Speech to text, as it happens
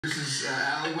This is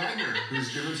Allie Wagner,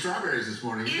 who's giving strawberries this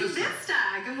morning. In Vista.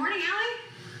 Good morning,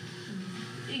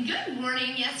 Allie. Good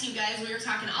morning. Yes, you guys, we were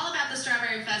talking all about the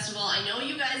Strawberry Festival. I know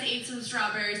you guys ate some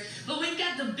strawberries, but we've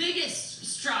got the biggest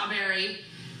strawberry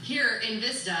here in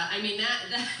Vista. I mean,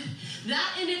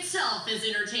 that in itself is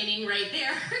entertaining right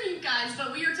there, you guys.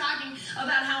 But we are talking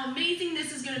about how amazing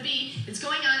this is going to be. It's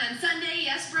going on Sunday.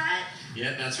 Yes, Bret?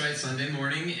 Yeah, that's right, Sunday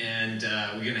morning, and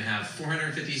we're going to have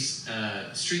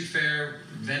 450 street fair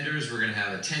vendors. We're going to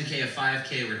have a 10K, a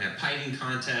 5K. We're going to have pie eating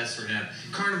contests. We're going to have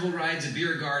carnival rides, a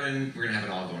beer garden. We're going to have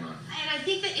it all going on. And I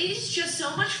think that it is just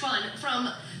so much fun from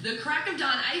the crack of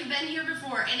dawn. I've been here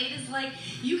before, and it is like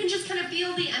you can just kind of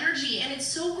feel the energy, and it's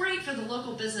so great for the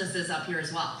local businesses up here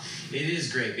as well. It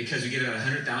is great because we get about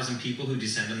 100,000 people who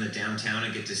descend on the downtown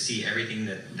and get to see everything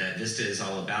that Vista is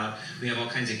all about. We have all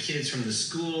kinds of kids from the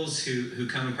schools who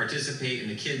come and participate in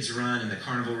the kids run and the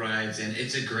carnival rides, and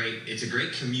it's a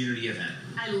great community event.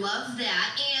 I love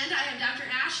that. And I have Dr.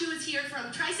 Ash, who is here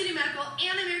from Tri-City Medical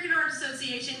and the American Heart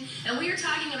Association, and we are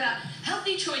talking about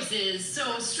healthy choices.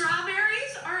 So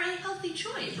strawberries are a healthy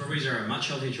choice. Strawberries are a much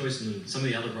healthier choice than some of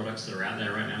the other products that are out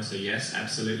there right now, so yes,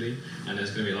 absolutely. And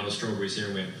there's going to be a lot of strawberries here,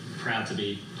 and we're proud to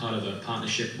be part of a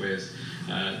partnership with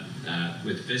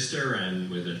Vista and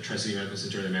with the Tri-City Medical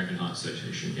Center and the American Heart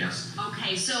Association, yes.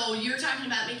 Okay, so you're talking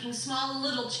about making small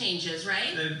little changes,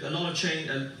 right? A lot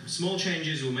of small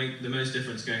changes will make the most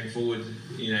difference going forward.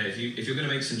 You know, if you're going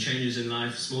to make some changes in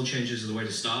life, small changes are the way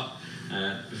to start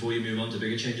before you move on to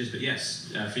bigger changes. But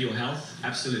yes, for your health,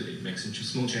 absolutely, make some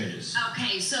small changes.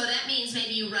 Okay, so that means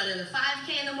maybe you run in the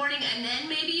 5K in the morning, and then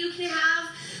maybe you can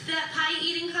have that pie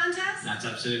eating contest? That's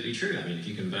absolutely true. I mean, if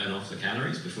you can burn off the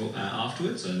calories before,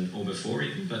 afterwards, or before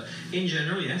even. But in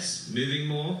general, yes, moving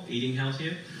more, eating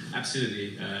healthier,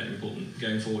 absolutely important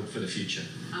going forward for the future.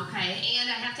 Okay, and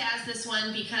I have to ask this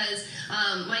one because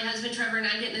my husband Trevor and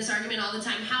I get in this argument all the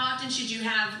time. How often should you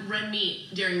have red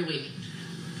meat during the week?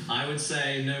 I would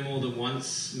say no more than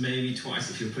once, maybe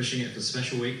twice if you're pushing it for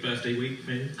special week, birthday week,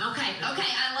 maybe. Okay,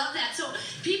 I love that. So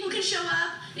people can show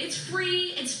up. It's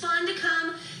free. It's fun to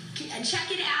come and check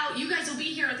it out. You guys will be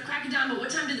here at the crack of dawn, but what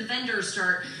time do the vendors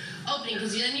start opening?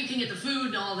 Because then you can get the food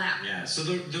and all that. Yeah, so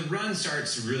the run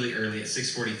starts really early at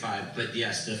 6:45, but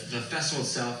yes, the festival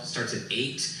itself starts at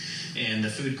 8, and the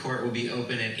food court will be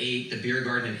open at 8, the beer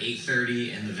garden at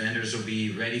 8:30, and the vendors will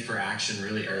be ready for action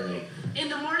really early. In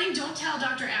the morning, don't tell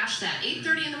Dr. Ash that.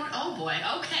 8:30 in the morning. Oh boy.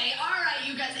 Okay. All right,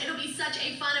 you guys. It'll be such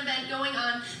a fun event going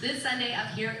on this Sunday up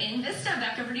here in Vista.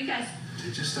 Back over to you guys.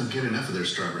 They just don't get enough of their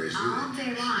strawberries, do they? All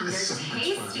day long. They're so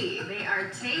tasty. They are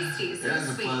tasty. So that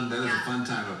is sweet. a fun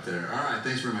time up there. All right,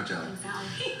 thanks very much, Allie.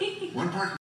 Thanks, Allie. One part.